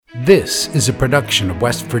This is a production of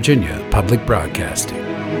West Virginia Public Broadcasting.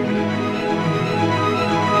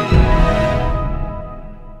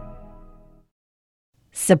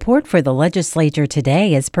 Support for the legislature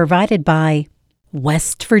today is provided by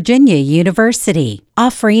West Virginia University,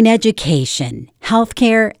 offering education,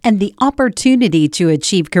 healthcare, and the opportunity to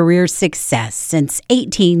achieve career success since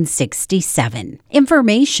 1867.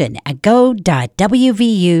 Information at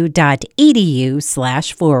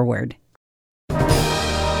go.wvu.edu/forward.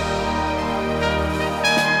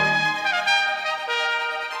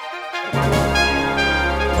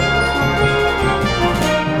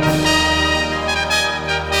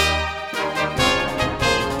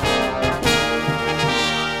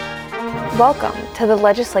 Welcome to the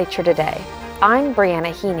legislature today. I'm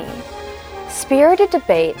Brianna Heaney. Spirited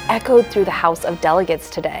debate echoed through the House of Delegates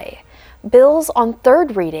today. Bills on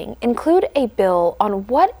third reading include a bill on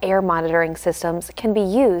what air monitoring systems can be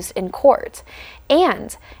used in court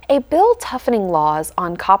and a bill toughening laws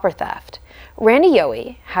on copper theft. Randy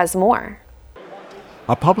Yohe has more.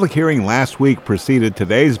 A public hearing last week preceded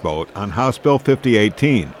today's vote on House Bill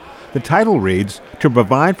 5018. The title reads, "To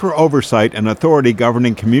provide for oversight and authority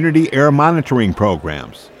governing community air monitoring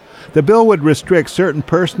programs." The bill would restrict certain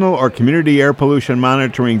personal or community air pollution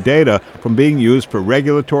monitoring data from being used for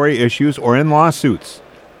regulatory issues or in lawsuits.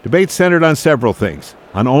 Debate centered on several things: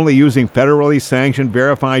 on only using federally sanctioned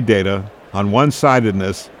verified data, on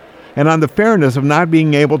one-sidedness, and on the fairness of not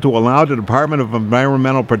being able to allow the Department of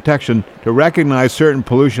Environmental Protection to recognize certain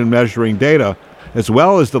pollution measuring data, as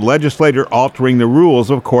well as the legislature altering the rules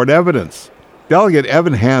of court evidence. Delegate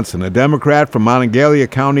Evan Hansen, a Democrat from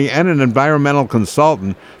Monongalia County and an environmental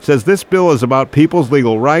consultant, says this bill is about people's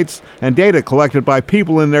legal rights and data collected by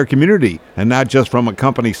people in their community and not just from a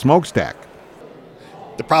company smokestack.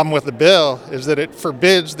 The problem with the bill is that it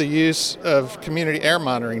forbids the use of community air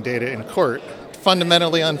monitoring data in court.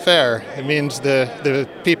 Fundamentally unfair. It means the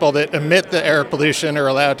people that emit the air pollution are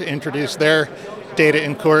allowed to introduce their data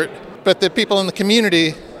in court, but the people in the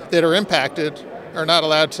community that are impacted are not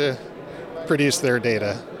allowed to produce their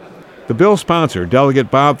data. The bill sponsor, Delegate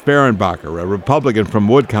Bob Fehrenbacher, a Republican from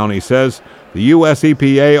Wood County, says the U.S.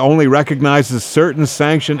 EPA only recognizes certain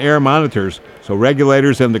sanctioned air monitors, so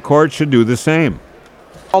regulators and the courts should do the same.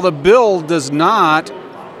 While the bill does not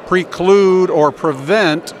preclude or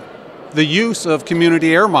prevent the use of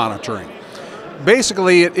community air monitoring,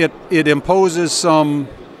 basically it imposes some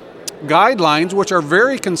guidelines which are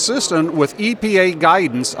very consistent with EPA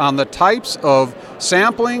guidance on the types of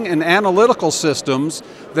sampling and analytical systems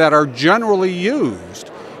that are generally used.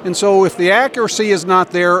 And so if the accuracy is not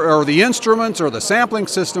there, or the instruments or the sampling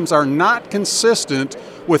systems are not consistent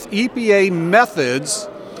with EPA methods,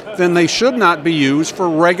 then they should not be used for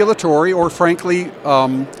regulatory or, frankly,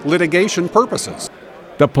 litigation purposes.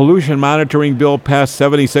 The pollution monitoring bill passed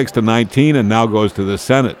 76-19 and now goes to the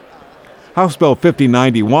Senate. House Bill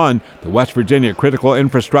 5091, the West Virginia Critical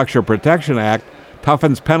Infrastructure Protection Act,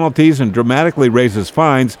 toughens penalties and dramatically raises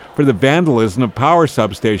fines for the vandalism of power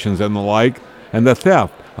substations and the like, and the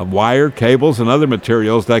theft of wire, cables, and other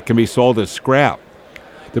materials that can be sold as scrap.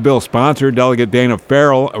 The bill's sponsor, Delegate Dana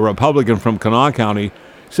Farrell, a Republican from Kanawha County,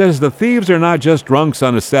 says the thieves are not just drunks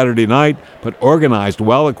on a Saturday night, but organized,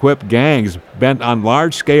 well-equipped gangs bent on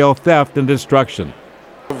large-scale theft and destruction.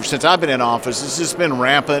 Since I've been in office, it's just been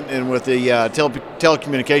rampant, and with the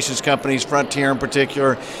telecommunications companies, Frontier in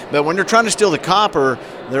particular. But when they're trying to steal the copper,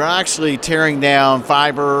 they're actually tearing down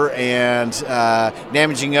fiber and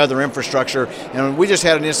damaging other infrastructure. And we just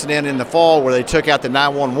had an incident in the fall where they took out the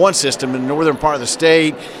 911 system in the northern part of the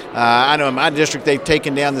state. I know in my district they've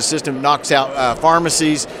taken down the system, knocks out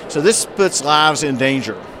pharmacies. So this puts lives in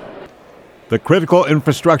danger. The Critical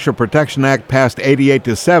Infrastructure Protection Act passed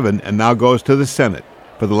 88-7 and now goes to the Senate.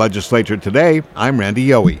 For the legislature today, I'm Randy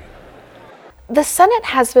Yohe. The Senate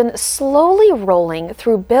has been slowly rolling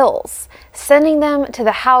through bills, sending them to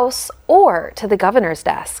the House or to the governor's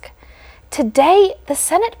desk. Today, the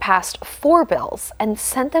Senate passed 4 bills and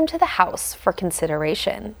sent them to the House for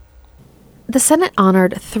consideration. The Senate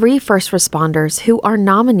honored 3 first responders who are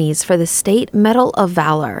nominees for the State Medal of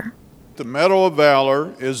Valor. The Medal of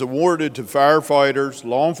Valor is awarded to firefighters,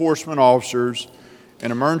 law enforcement officers,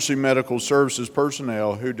 and emergency medical services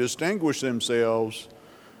personnel who distinguish themselves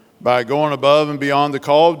by going above and beyond the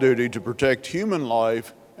call of duty to protect human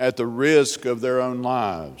life at the risk of their own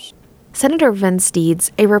lives. Senator Vince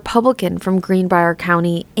Deeds, a Republican from Greenbrier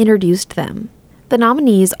County, introduced them. The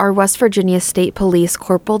nominees are West Virginia State Police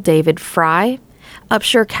Corporal David Fry,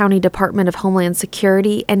 Upshur County Department of Homeland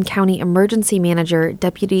Security and County Emergency Manager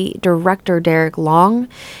Deputy Director Derek Long,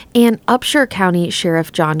 and Upshur County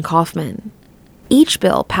Sheriff John Kaufman. Each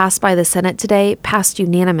bill passed by the Senate today passed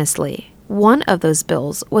unanimously. One of those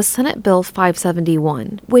bills was Senate Bill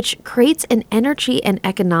 571, which creates an Energy and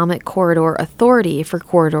Economic Corridor Authority for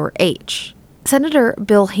Corridor H. Senator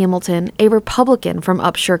Bill Hamilton, a Republican from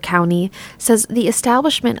Upshur County, says the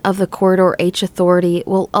establishment of the Corridor H Authority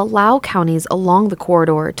will allow counties along the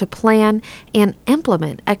corridor to plan and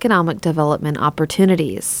implement economic development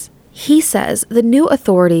opportunities. He says the new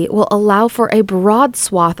authority will allow for a broad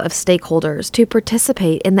swath of stakeholders to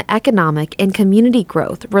participate in the economic and community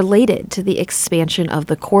growth related to the expansion of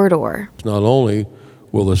the corridor. Not only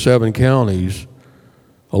will the 7 counties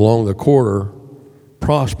along the corridor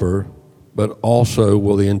prosper, but also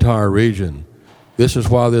will the entire region. This is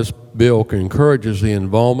why this bill encourages the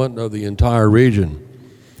involvement of the entire region.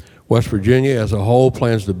 West Virginia as a whole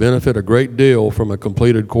plans to benefit a great deal from a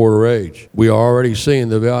completed Corridor H. We are already seeing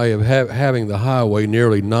the value of having the highway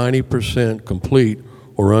nearly 90% complete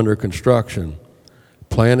or under construction.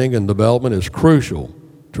 Planning and development is crucial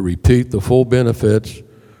to repeat the full benefits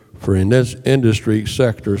for industry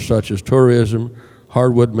sectors such as tourism,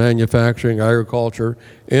 hardwood manufacturing, agriculture,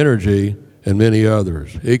 energy, and many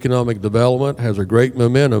others. Economic development has a great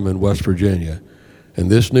momentum in West Virginia, and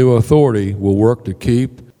this new authority will work to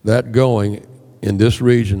keep that going in this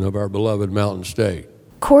region of our beloved Mountain State.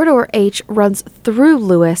 Corridor H runs through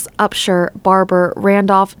Lewis, Upshur, Barber,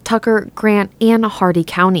 Randolph, Tucker, Grant, and Hardee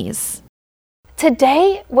counties.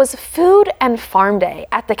 Today was Food and Farm Day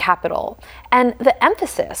at the Capitol, and the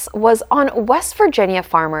emphasis was on West Virginia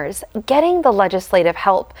farmers getting the legislative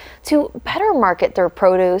help to better market their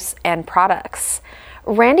produce and products.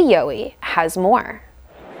 Randy Yohe has more.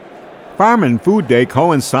 Farm and Food Day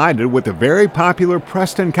coincided with the very popular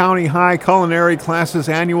Preston County High Culinary Class's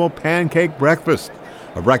annual pancake breakfast,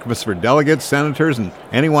 a breakfast for delegates, senators, and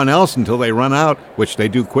anyone else until they run out, which they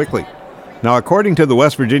do quickly. Now, according to the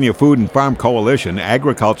West Virginia Food and Farm Coalition,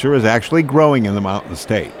 agriculture is actually growing in the Mountain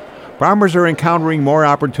State. Farmers are encountering more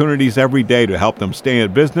opportunities every day to help them stay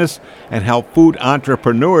in business and help food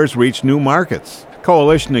entrepreneurs reach new markets.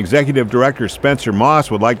 Coalition Executive Director Spencer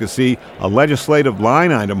Moss would like to see a legislative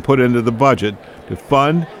line item put into the budget to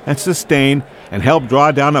fund and sustain and help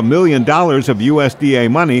draw down $1 million of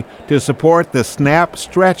USDA money to support the SNAP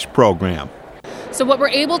Stretch program. So what we're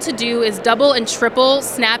able to do is double and triple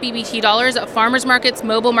SNAP EBT dollars at farmers markets,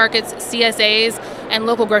 mobile markets, CSAs, and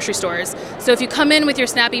local grocery stores. So if you come in with your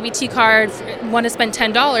SNAP EBT card, want to spend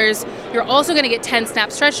 $10, you're also going to get 10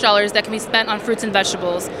 SNAP Stretch dollars that can be spent on fruits and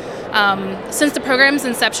vegetables. Since the program's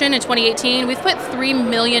inception in 2018, we've put $3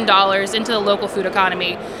 million into the local food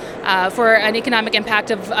economy for an economic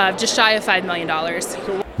impact of just shy of $5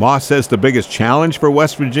 million. Moss says the biggest challenge for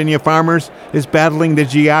West Virginia farmers is battling the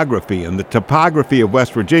geography and the topography of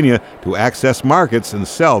West Virginia to access markets and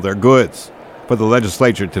sell their goods. For the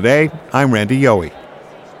legislature today, I'm Randy Yohe.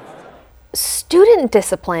 Student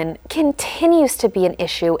discipline continues to be an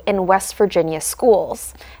issue in West Virginia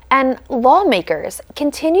schools, and lawmakers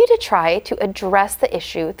continue to try to address the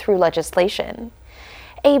issue through legislation.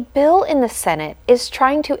 A bill in the Senate is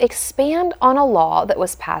trying to expand on a law that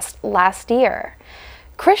was passed last year.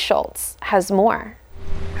 Chris Schultz has more.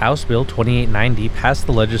 House Bill 2890 passed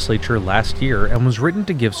the legislature last year and was written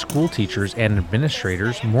to give school teachers and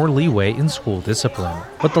administrators more leeway in school discipline.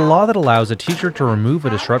 But the law that allows a teacher to remove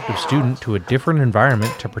a disruptive student to a different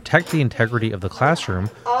environment to protect the integrity of the classroom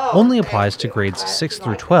only applies to grades 6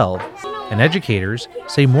 through 12, and educators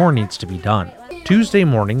say more needs to be done. Tuesday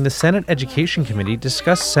morning, the Senate Education Committee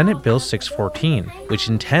discussed Senate Bill 614, which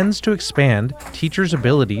intends to expand teachers'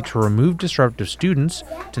 ability to remove disruptive students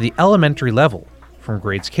to the elementary level, from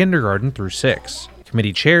grades kindergarten through 6.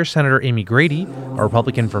 Committee Chair Senator Amy Grady, a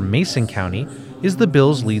Republican from Mason County, is the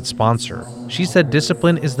bill's lead sponsor. She said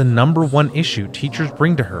discipline is the #1 issue teachers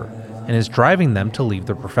bring to her and is driving them to leave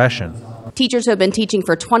their profession. Teachers who have been teaching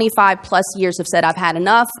for 25 plus years have said, I've had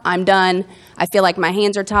enough, I'm done, I feel like my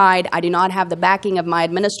hands are tied, I do not have the backing of my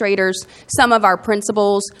administrators. Some of our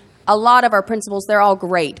principals, a lot of our principals, they're all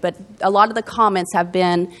great, but a lot of the comments have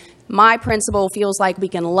been, my principal feels like we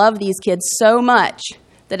can love these kids so much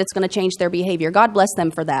that it's going to change their behavior. God bless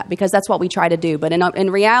them for that, because that's what we try to do. But in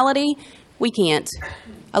reality, we can't.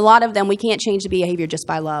 A lot of them, we can't change the behavior just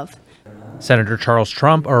by love. Senator Charles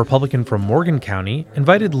Trump, a Republican from Morgan County,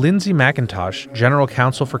 invited Lindsay McIntosh, General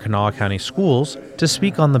Counsel for Kanawha County Schools, to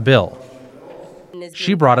speak on the bill.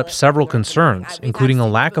 She brought up several concerns, including a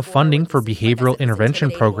lack of funding for behavioral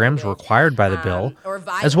intervention programs required by the bill,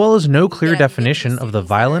 as well as no clear definition of the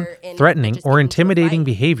violent, threatening, or intimidating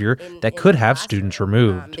behavior that could have students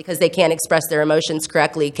removed. Because they can't express their emotions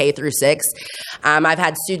correctly K through 6. I've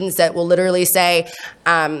had students that will literally say,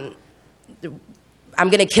 I'm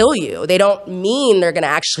going to kill you. They don't mean they're going to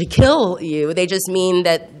actually kill you. They just mean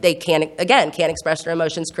that they can't express their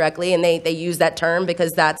emotions correctly, and they use that term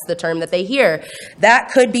because that's the term that they hear. That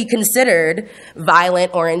could be considered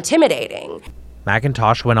violent or intimidating.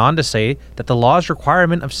 McIntosh went on to say that the law's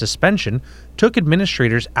requirement of suspension took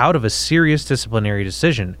administrators out of a serious disciplinary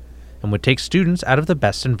decision and would take students out of the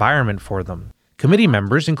best environment for them. Committee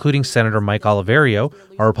members, including Senator Mike Oliverio,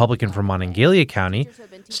 a Republican from Monongalia County,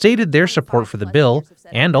 stated their support for the bill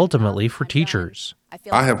and ultimately for teachers.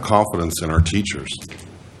 I have confidence in our teachers.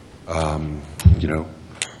 Many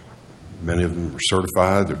of them are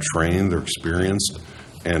certified, they're trained, they're experienced,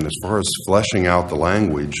 and as far as fleshing out the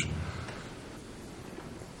language,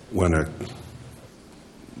 when a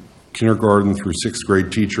kindergarten through sixth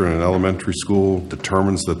grade teacher in an elementary school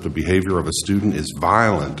determines that the behavior of a student is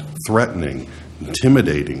violent, threatening,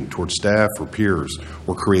 intimidating toward staff or peers,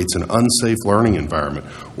 or creates an unsafe learning environment,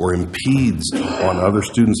 or impedes on other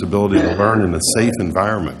students' ability to learn in a safe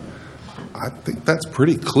environment, I think that's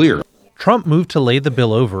pretty clear. Trump moved to lay the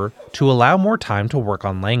bill over to allow more time to work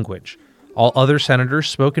on language. All other senators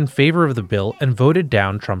spoke in favor of the bill and voted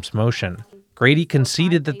down Trump's motion. Grady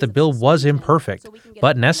conceded that the bill was imperfect,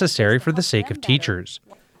 but necessary for the sake of teachers.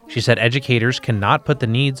 She said educators cannot put the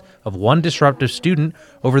needs of one disruptive student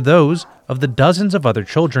over those of the dozens of other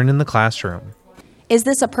children in the classroom. Is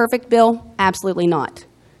this a perfect bill? Absolutely not.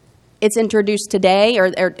 It's introduced today,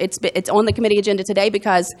 or it's on the committee agenda today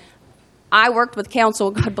because I worked with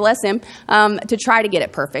counsel, God bless him, to try to get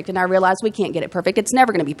it perfect, and I realized we can't get it perfect. It's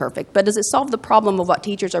never going to be perfect. But does it solve the problem of what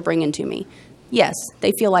teachers are bringing to me? Yes,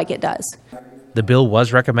 they feel like it does. The bill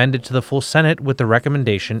was recommended to the full Senate with the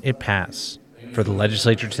recommendation it pass. For the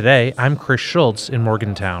legislature today, I'm Chris Schultz in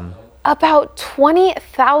Morgantown. About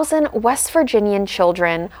 20,000 West Virginian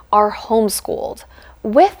children are homeschooled,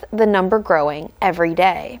 with the number growing every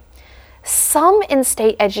day. Some in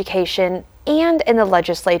state education and in the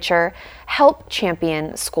legislature help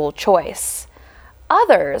champion school choice.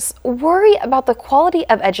 Others worry about the quality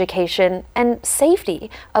of education and safety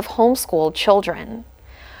of homeschooled children.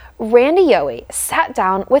 Randy Yohe sat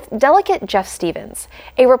down with Delegate Jeff Stevens,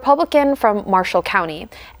 a Republican from Marshall County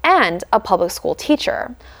and a public school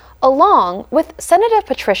teacher, along with Senator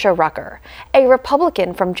Patricia Rucker, a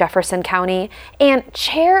Republican from Jefferson County and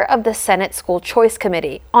chair of the Senate School Choice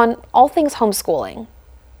Committee on all things homeschooling.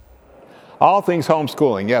 All things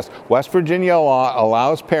homeschooling, yes. West Virginia law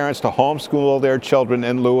allows parents to homeschool their children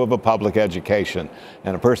in lieu of a public education.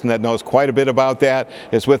 And a person that knows quite a bit about that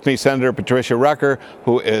is with me, Senator Patricia Rucker,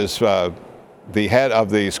 who is the head of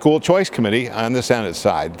the School Choice Committee on the Senate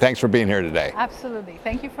side. Thanks for being here today. Absolutely.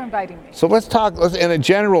 Thank you for inviting me. So let's talk in a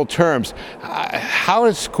general terms. How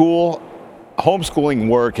is school homeschooling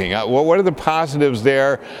working? What are the positives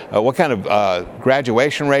there? What kind of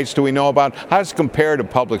graduation rates do we know about? How does it compare to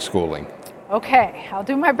public schooling? Okay, I'll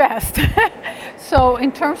do my best. So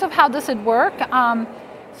in terms of how does it work,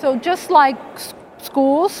 so just like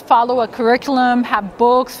schools follow a curriculum, have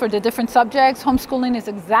books for the different subjects, homeschooling is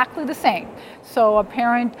exactly the same. So a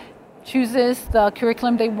parent chooses the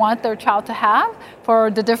curriculum they want their child to have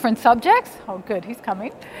for the different subjects. Oh good, he's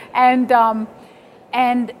coming. And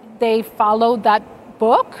they follow that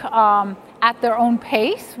book at their own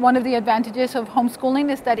pace. One of the advantages of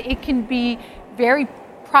homeschooling is that it can be very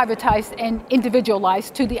privatized and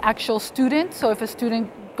individualized to the actual student. So if a student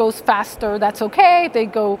goes faster, that's okay. If they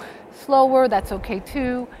go slower, that's okay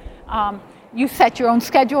too. You set your own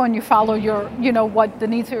schedule and you follow your, what the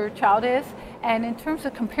needs of your child is. And in terms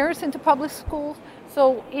of comparison to public schools,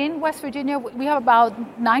 so in West Virginia, we have about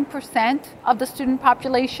 9% of the student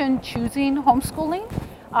population choosing homeschooling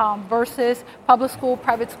versus public school,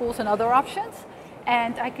 private schools, and other options.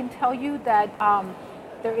 And I can tell you that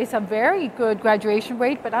there is a very good graduation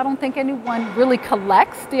rate, but I don't think anyone really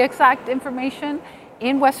collects the exact information.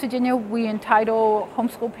 In West Virginia, we entitle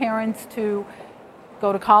homeschool parents to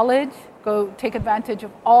go to college, go take advantage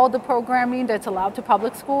of all the programming that's allowed to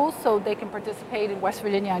public schools so they can participate in West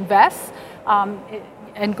Virginia Invest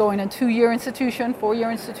and go in a 2-year institution,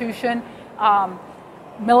 4-year institution.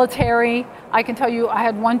 Military, I can tell you I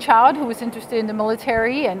had one child who was interested in the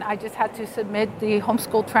military and I just had to submit the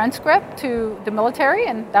homeschool transcript to the military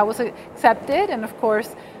and that was accepted. And of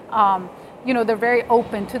course, they're very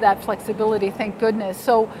open to that flexibility, thank goodness.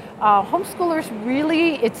 So homeschoolers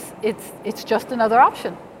really, it's just another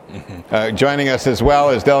option. Mm-hmm. Joining us as well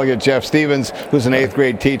is Delegate Jeff Stevens, who's an 8th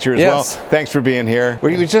grade teacher as well. Thanks for being here.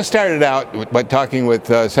 We just started out by talking with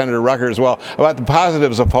Senator Rucker as well about the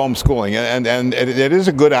positives of homeschooling, and it is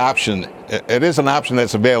a good option. It is an option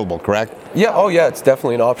that's available, correct? Yeah, oh yeah, it's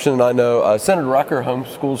definitely an option. And I know Senator Rucker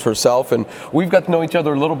homeschools herself, and we've got to know each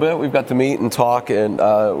other a little bit. We've got to meet and talk, and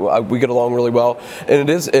we get along really well. And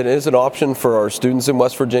it is an option for our students in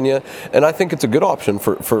West Virginia, and I think it's a good option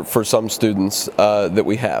for some students that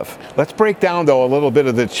we have. Let's break down, though, a little bit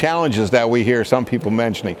of the challenges that we hear some people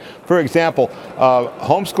mentioning. For example,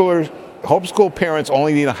 homeschool parents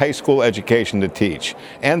only need a high school education to teach,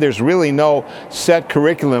 and there's really no set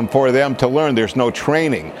curriculum for them to learn. There's no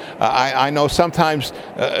training. I know sometimes,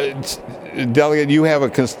 Delegate, you have a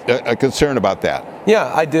concern about that.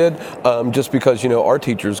 Yeah, I did, just because, our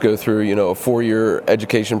teachers go through, a 4-year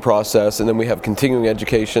education process, and then we have continuing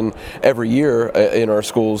education every year in our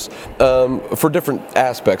schools for different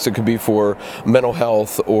aspects. It could be for mental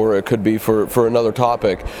health, or it could be for another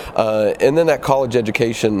topic. And then that college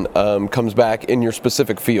education comes back in your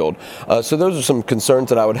specific field. So those are some concerns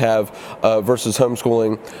that I would have versus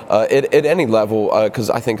homeschooling at any level,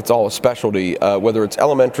 because I think it's all a specialty, whether it's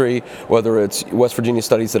elementary, whether it's West Virginia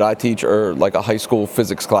studies that I teach, or like a high school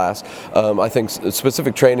physics class. I think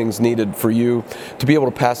specific training is needed for you to be able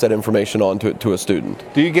to pass that information on to a student.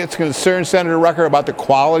 Do you get concerned, Senator Rucker, about the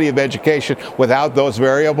quality of education without those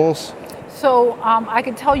variables? So I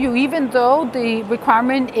can tell you, even though the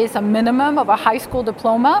requirement is a minimum of a high school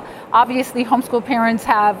diploma, obviously homeschool parents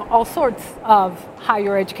have all sorts of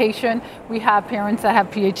higher education. We have parents that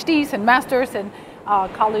have PhDs and masters and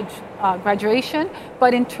college graduation,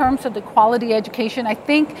 but in terms of the quality education, I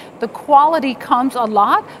think the quality comes a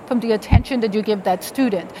lot from the attention that you give that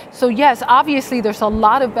student. So yes, obviously there's a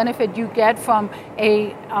lot of benefit you get from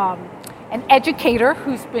an educator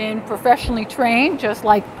who's been professionally trained, just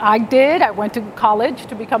like I did. I went to college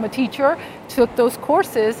to become a teacher, took those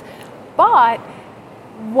courses, but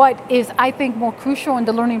what is, I think, more crucial in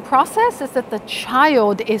the learning process is that the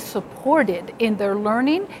child is supported in their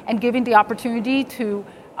learning and given the opportunity to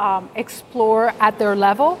explore at their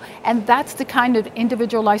level. And that's the kind of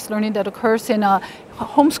individualized learning that occurs in a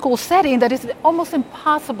homeschool setting that is almost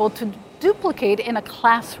impossible to duplicate in a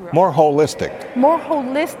classroom. More holistic. More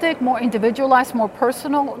holistic, more individualized, more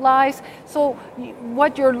personalized. So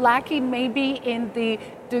what you're lacking maybe in the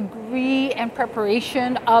degree and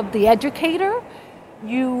preparation of the educator,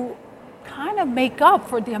 you kind of make up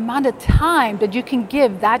for the amount of time that you can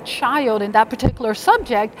give that child in that particular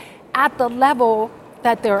subject at the level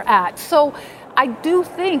that they're at. So I do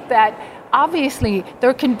think that obviously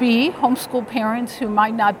there can be homeschool parents who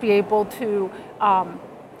might not be able to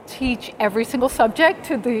teach every single subject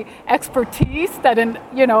to the expertise that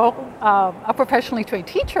a professionally trained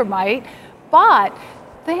teacher might, but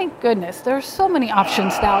thank goodness, there are so many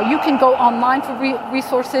options now. You can go online for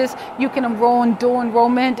resources, you can enroll in dual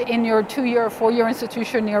enrollment in your 2-year or 4-year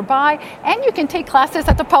institution nearby, and you can take classes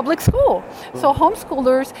at the public school. So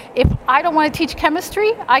homeschoolers, if I don't want to teach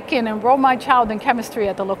chemistry, I can enroll my child in chemistry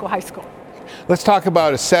at the local high school. Let's talk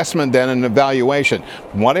about assessment then and evaluation.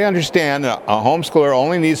 From what I understand, a homeschooler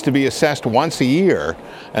only needs to be assessed once a year,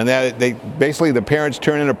 and that the parents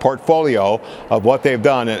turn in a portfolio of what they've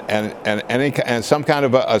done, and some kind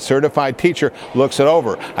of a certified teacher looks it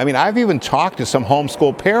over. I mean, I've even talked to some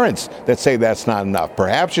homeschool parents that say that's not enough.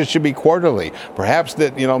 Perhaps it should be quarterly. Perhaps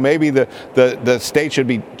that maybe the state should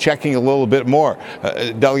be checking a little bit more.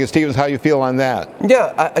 Delegate Stevens, how do you feel on that?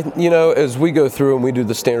 Yeah, as we go through and we do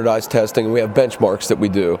the standardized testing, we have benchmarks that we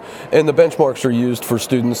do, and the benchmarks are used for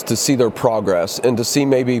students to see their progress and to see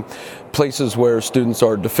maybe places where students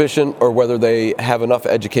are deficient or whether they have enough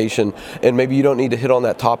education, and maybe you don't need to hit on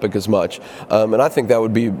that topic as much. And I think that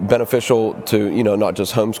would be beneficial to not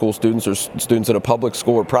just homeschool students or students in a public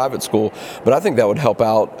school or private school, but I think that would help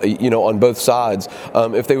out on both sides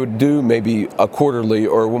if they would do maybe a quarterly,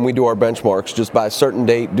 or when we do our benchmarks, just by a certain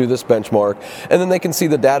date do this benchmark, and then they can see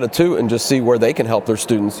the data too and just see where they can help their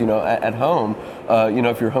students at home.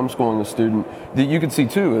 If you're homeschooling a student, that you can see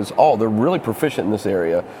too is, they're really proficient in this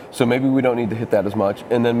area, so maybe we don't need to hit that as much,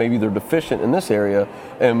 and then maybe they're deficient in this area,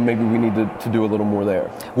 and maybe we need to do a little more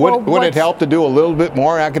there. Would it help to do a little bit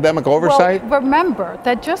more academic oversight? Well, remember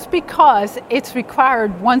that just because it's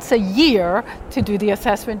required once a year to do the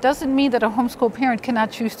assessment doesn't mean that a homeschool parent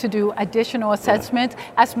cannot choose to do additional assessments,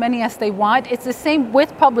 as many as they want. It's the same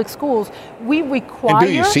with public schools. We require. And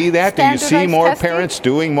do you see that? Do you see more testing. Parents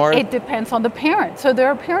doing more? It depends on the parent. So there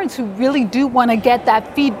are parents who really do want to get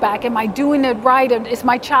that feedback. Am I doing it right? Is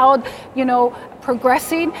my child,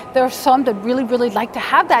 progressing? There are some that really, really like to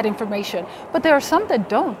have that information, but there are some that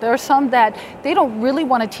don't. There are some that they don't really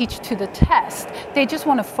want to teach to the test. They just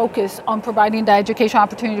want to focus on providing the education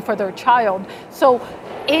opportunity for their child. So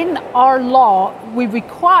in our law, we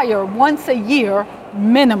require once a year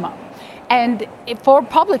minimum. And for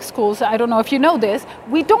public schools, I don't know if you know this,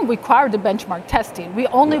 we don't require the benchmark testing. We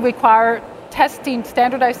only require testing,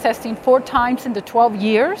 standardized testing 4 times in the 12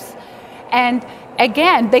 years. And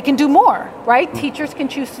again, they can do more, right? Teachers can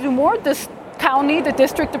choose to do more. This county, the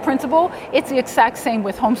district, the principal, it's the exact same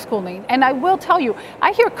with homeschooling. And I will tell you,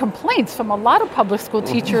 I hear complaints from a lot of public school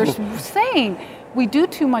teachers saying, we do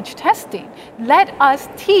too much testing. Let us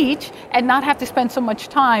teach and not have to spend so much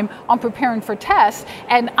time on preparing for tests.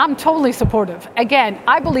 And I'm totally supportive. Again,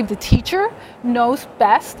 I believe the teacher knows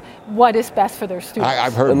best what is best for their students.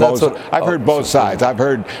 I've heard both sides. I've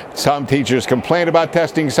heard some teachers complain about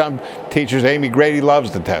testing. Some teachers, Amy Grady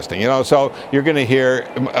loves the testing. So you're going to hear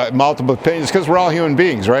multiple opinions because we're all human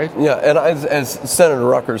beings, right? Yeah, and as Senator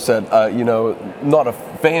Rucker said, not a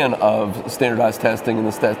fan of standardized testing and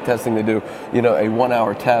the testing they do. A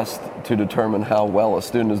 1-hour test to determine how well a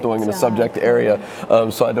student is doing in a subject area.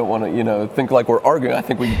 So I don't want to, think like we're arguing. I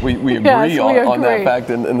think we agree on that fact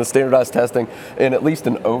in the standardized testing and at least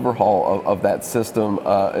an overhaul of that system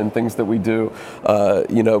and things that we do.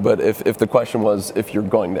 But if the question was if you're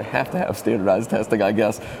going to have standardized testing, I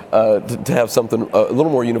guess to have something a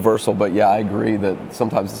little more universal. But yeah, I agree that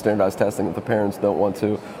sometimes the standardized testing that the parents don't want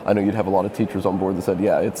to. I know you'd have a lot of teachers on board that said,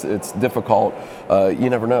 yeah, it's difficult. You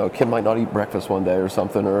never know. A kid might not eat breakfast one day or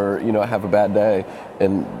something, or have a bad day,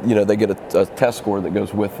 and they get a test score that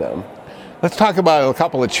goes with them. Let's talk about a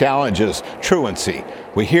couple of challenges. Truancy.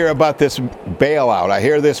 We hear about this bailout. I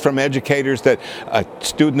hear this from educators that a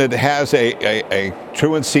student that has a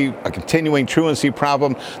continuing truancy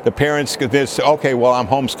problem, the parents get this, okay, well, I'm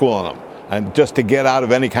homeschooling them. And just to get out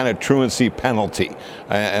of any kind of truancy penalty.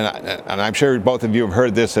 And I'm sure both of you have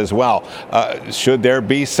heard this as well. Should there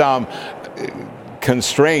be some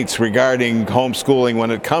constraints regarding homeschooling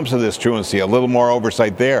when it comes to this truancy, a little more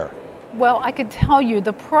oversight there? Well, I could tell you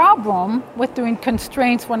the problem with doing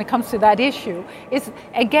constraints when it comes to that issue is,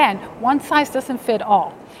 again, one size doesn't fit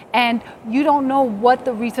all. And you don't know what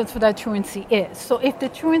the reasons for that truancy is. So if the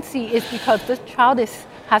truancy is because the child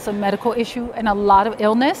has a medical issue and a lot of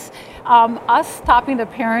illness, us stopping the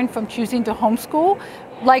parent from choosing to homeschool,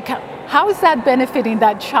 how is that benefiting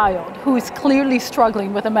that child who is clearly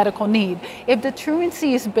struggling with a medical need? If the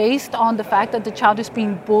truancy is based on the fact that the child is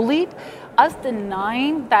being bullied, us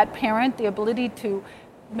denying that parent the ability to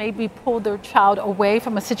maybe pull their child away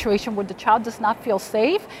from a situation where the child does not feel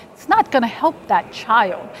safe, it's not going to help that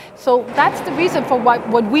child. So that's the reason for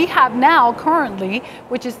what we have now currently,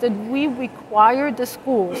 which is that we require the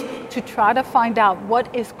schools to try to find out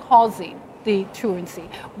what is causing the truancy.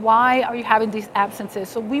 Why are you having these absences?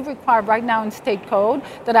 So we require right now in state code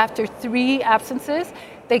that after 3 absences,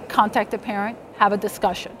 they contact the parent, have a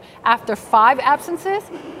discussion. After 5 absences,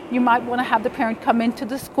 you might want to have the parent come into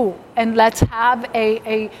the school and let's have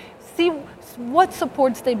see what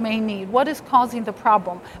supports they may need, what is causing the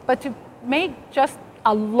problem. But to make just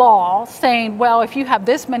a law saying, well, if you have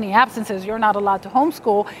this many absences, you're not allowed to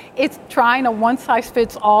homeschool, it's trying a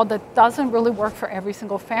one-size-fits-all that doesn't really work for every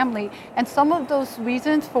single family. And some of those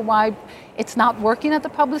reasons for why it's not working at the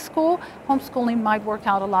public school, homeschooling might work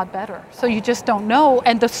out a lot better. So you just don't know,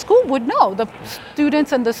 and the school would know. The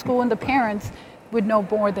students and the school and the parents would know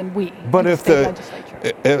more than we. But if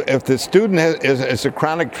the student is a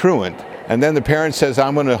chronic truant, and then the parent says,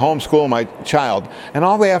 I'm going to homeschool my child, and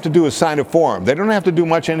all they have to do is sign a form. They don't have to do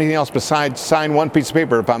much anything else besides sign one piece of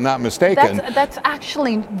paper, if I'm not mistaken. That's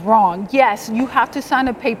actually wrong. Yes, you have to sign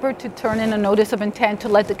a paper to turn in a notice of intent to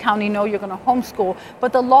let the county know you're going to homeschool.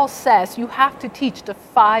 But the law says you have to teach the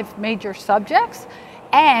 5 major subjects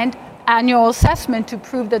and annual assessment to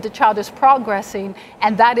prove that the child is progressing,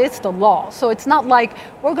 and that is the law. So it's not like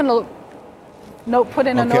we're going to put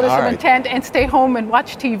in a notice of intent and stay home and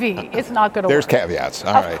watch TV. It's not going to work. There's caveats.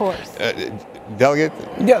 All right. Of course. Delegate?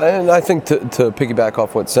 Yeah, and I think to piggyback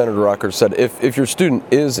off what Senator Rucker said, if your student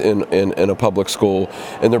is in a public school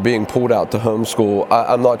and they're being pulled out to homeschool,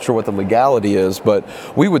 I'm not sure what the legality is, but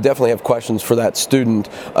we would definitely have questions for that student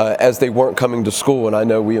as they weren't coming to school. And I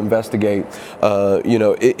know we investigate,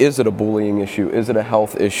 is it a bullying issue? Is it a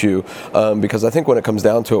health issue? Because I think when it comes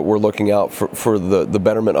down to it, we're looking out for the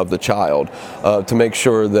betterment of the child to make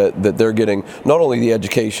sure that they're getting not only the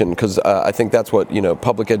education, because I think that's what,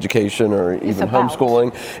 public education or even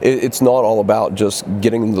homeschooling, it's not all about just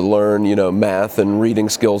getting them to learn, math and reading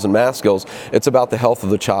skills and math skills. It's about the health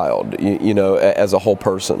of the child, as a whole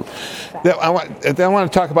person. I want to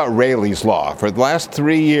talk about Rayleigh's Law. For the last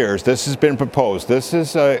 3 years, this has been proposed. This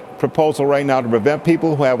is a proposal right now to prevent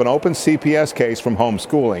people who have an open CPS case from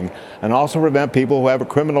homeschooling, and also prevent people who have a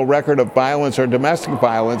criminal record of violence or domestic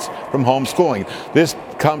violence from homeschooling. This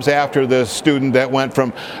comes after the student that went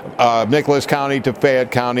from Nicholas County to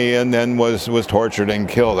Fayette County and then was tortured and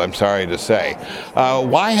killed, I'm sorry to say.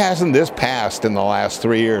 Why hasn't this passed in the last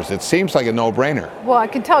 3 years? It seems like a no-brainer. Well, I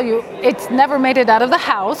can tell you, it's never made it out of the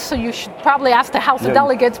House, so you should probably ask the House of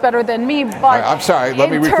Delegates better than me. But I'm sorry,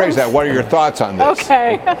 let me rephrase that. What are your thoughts on this?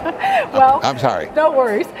 Okay. Well, I'm sorry. No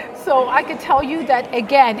worries. So I could tell you that,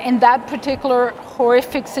 again, in that particular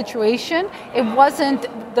horrific situation, it wasn't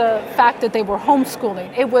the fact that they were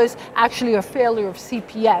homeschooling. It was actually a failure of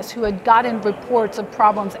CPS, who had gotten reports of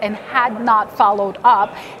problems and had not followed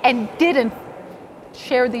up and didn't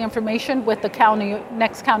share the information with the county,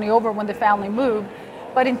 next county over when the family moved.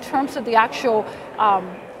 But in terms of the actual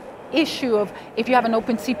issue of if you have an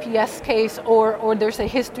open CPS case or there's a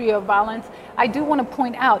history of violence, I do want to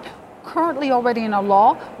point out, currently already in our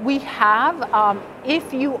law, we have,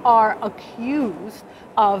 if you are accused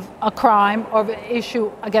of a crime or an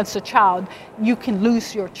issue against a child, you can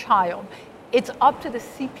lose your child. It's up to the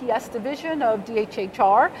CPS division of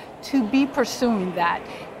DHHR to be pursuing that.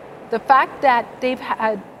 The fact that they've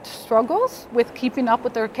had struggles with keeping up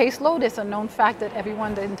with their caseload is a known fact that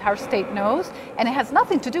everyone in the entire state knows, and it has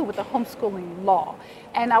nothing to do with the homeschooling law.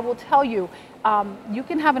 And I will tell you, you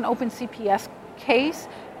can have an open CPS case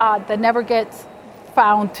that never gets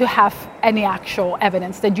found to have any actual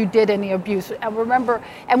evidence that you did any abuse. And remember,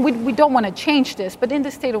 and we don't want to change this, but in the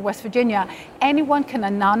state of West Virginia, anyone can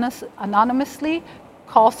anonymously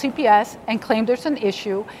call CPS and claim there's an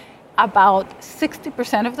issue. About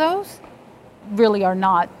 60% of those really are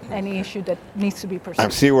not any issue that needs to be pursued. I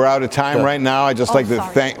see we're out of time right now. I'd just like to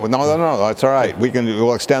thank, no, that's all right.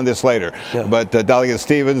 We'll extend this later. Yeah. But Delegate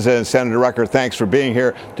Stevens and Senator Rucker, thanks for being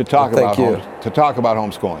here to talk about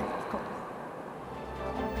homeschooling.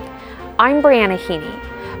 I'm Brianna Heaney.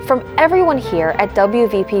 From everyone here at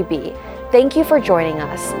WVPB, thank you for joining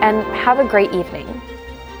us and have a great evening.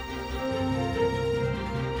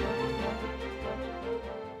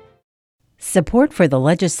 Support for the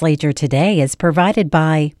legislature today is provided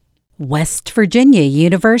by West Virginia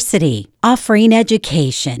University, offering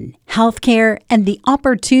education, healthcare, and the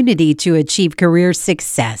opportunity to achieve career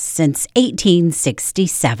success since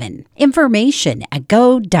 1867. Information at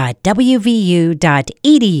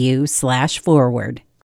go.wvu.edu/forward.